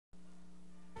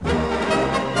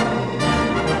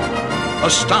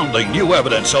Astounding new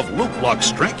evidence of LOOP-LOC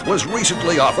strength was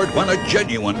recently offered when a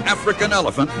genuine African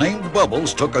elephant named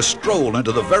Bubbles took a stroll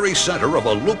into the very center of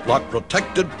a LOOP-LOC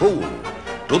protected pool.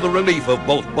 To the relief of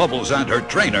both Bubbles and her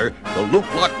trainer, the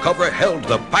LOOP-LOC cover held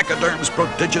the pachyderm's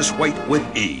prodigious weight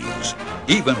with ease,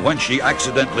 even when she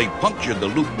accidentally punctured the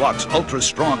LOOP-LOC's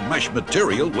ultra-strong mesh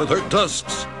material with her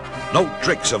tusks. No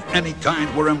tricks of any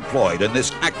kind were employed in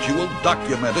this actual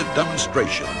documented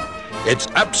demonstration. It's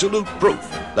absolute proof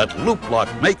that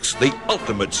LOOP-LOC makes the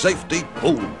ultimate safety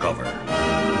pool cover.